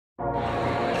Williamson.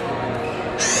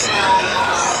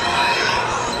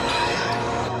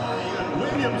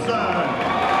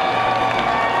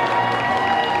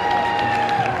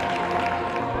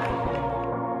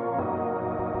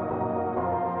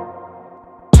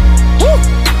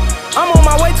 I'm on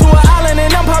my way to an island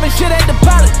and I'm popping shit at the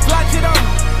pilot.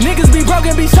 Niggas be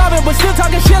broken, be sobbing, but still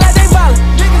talking shit like they violent.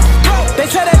 They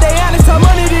say that they honest, talk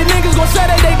money, these niggas gon' say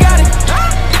that they got it.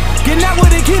 Getting out with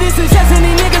the kid is success and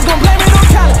these niggas gon' blame it on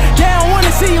talent. They don't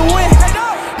wanna see you win,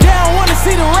 they don't wanna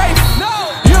see the race.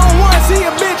 You don't wanna see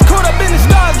a bitch caught up in the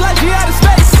stars like she out of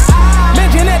space.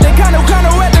 Mention that they kinda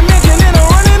at the mention and I'm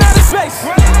running out of space.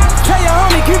 Tell your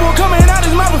homie keep on coming out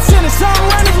his mouth and sending something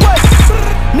around his way.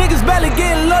 Niggas barely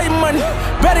getting lawyer money,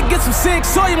 better get some sick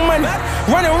soy money.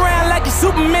 Running around like you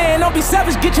Superman, don't be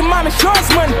savage, get your mom insurance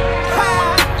money.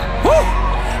 Woo!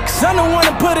 Cause I'm the one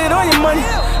to put it on your money.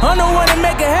 I'm the one to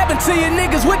make it happen to you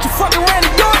niggas. What you fucking ran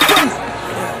the door for me?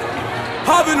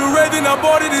 Hopping the Raven, I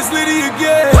bought it, it's Liddy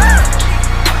again.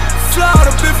 Fly out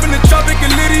a bit from the tropic and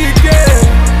Liddy again.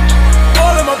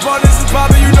 All of my partners is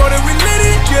poppin', you know that we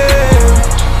Liddy again.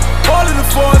 All of the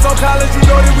fours on college, you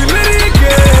know that we Liddy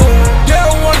again. They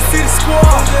don't wanna see the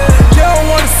squad, they don't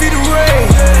wanna see the rain.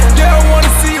 They don't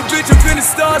wanna see a bitch up in the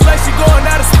stars like she going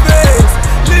out of space.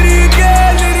 Liddy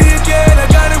again, I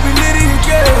got it, we Liddy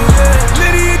again.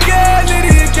 Liddy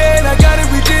again, I got it,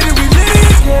 we did it, we Liddy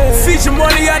again. Feature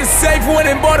money out of safe, went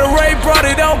and bought a Ray, brought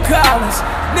it on college.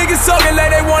 Niggas talking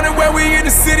like they want it when we in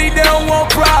the city, they don't want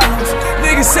problems.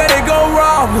 Niggas say they gon'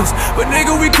 rob us, but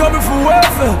nigga we coming for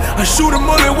welfare. I shoot a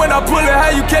bullet when I pull it, how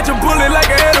you catch a bullet like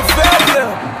an NFL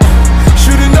player?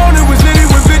 Should've known it was Liddy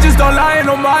when bitches don't lying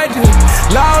on my dick.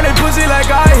 Lie on they pussy like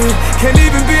I ain't, can't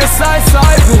even be a side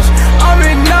bitch. I'm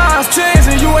in 9s, 10s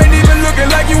and you ain't even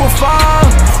looking like you a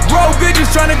 5. Bro,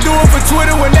 bitches tryna do it for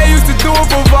Twitter when they used to do it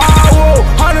for viral.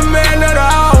 100 man of the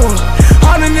hour,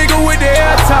 I'm the nigga with the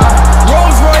airtime.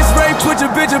 Rolls Royce Ray, put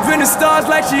your bitch up in the stars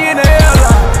like she in the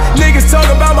airline. Niggas talk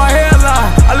about my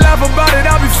hairline, I laugh about it,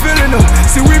 I be feeling them.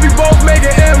 See we be both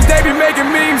making M's, they be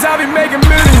making memes, I be making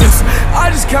millions.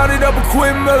 I just counted up a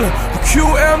 $250,000, a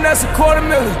QM that's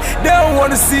 $250,000. They don't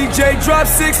wanna see Jay drop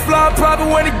 6 fly profit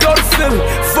when he go to Philly.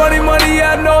 Funny money,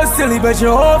 yeah, I know it's silly, but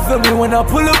your whole feel me. When I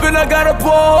pull up and I gotta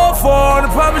pour her for her, I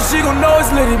promise she gon' know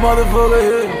it's Liddy,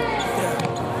 motherfucker.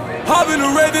 Hop in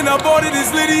the Raven, I bought it,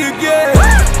 it's Liddy again.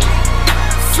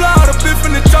 Fly out a bit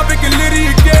from the tropic and Liddy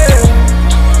again.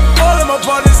 All of my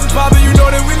partners is poppin', you know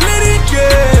that we Liddy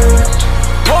again.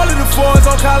 All of the fours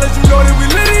on college, you know that we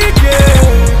Liddy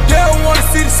again. They don't wanna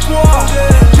see the squad,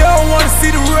 they don't wanna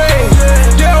see the rain.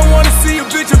 They don't wanna see a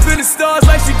bitch up in the stars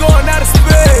like she going out of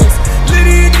space.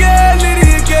 Liddy again,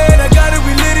 I got it,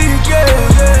 we Liddy again.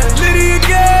 Liddy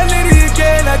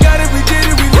again, I got it, we did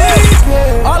it, we Liddy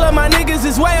again. All of my niggas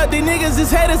is way up, these niggas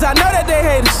is haters, I know that they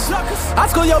haters. I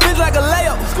score your bitch like a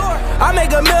layup, I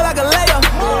make a meal like a layup.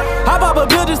 I pop a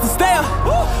bill just to stay up,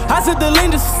 I sit the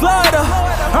lean just to slow it up.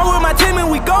 I'm with my team and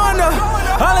we going up.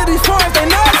 All of these foreigns, they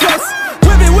know us.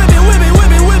 Whip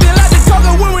it like the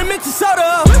coca when we mix the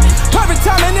soda up. Perfect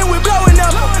timing and we blowing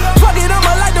up. Fuck it,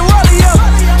 I'ma like the rollie up.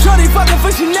 Shorty fucking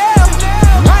for Chanel,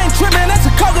 I ain't tripping, that's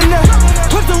a coconut.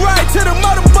 Put the ride to the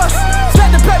motor bus,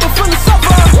 stack the paper full of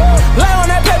sulfur. Lay on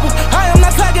that paper, I am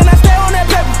not slacking, I stay on that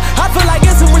paper. I feel like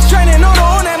it's a restraining order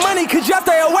on that money, cause y'all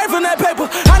stay away from that paper.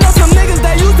 I know some niggas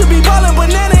that used to be ballin', but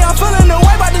now they all feeling the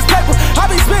way about this paper. I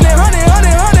be spending 100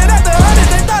 after 100,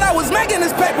 they thought I was making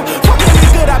this paper. Fucking me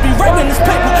good, I be raping this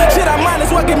paper. Shit, I might as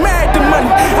well get married to money.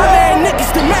 I married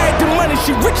niggas to married to money.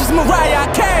 She rich as Mariah, I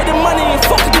carry the money. And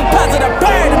fuck the deposit, I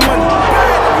bury the money.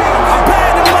 I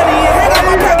bury the money, and hang on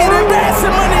my pocket and bury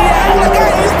some money. I act like I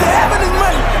ain't used to having this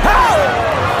money.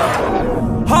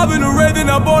 Hop in the Raven,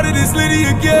 I bought it, it's Liddy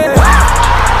again.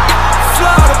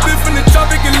 Fly out a bit from the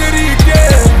tropic and Liddy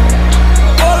again.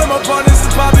 All of my partners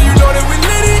is poppin'.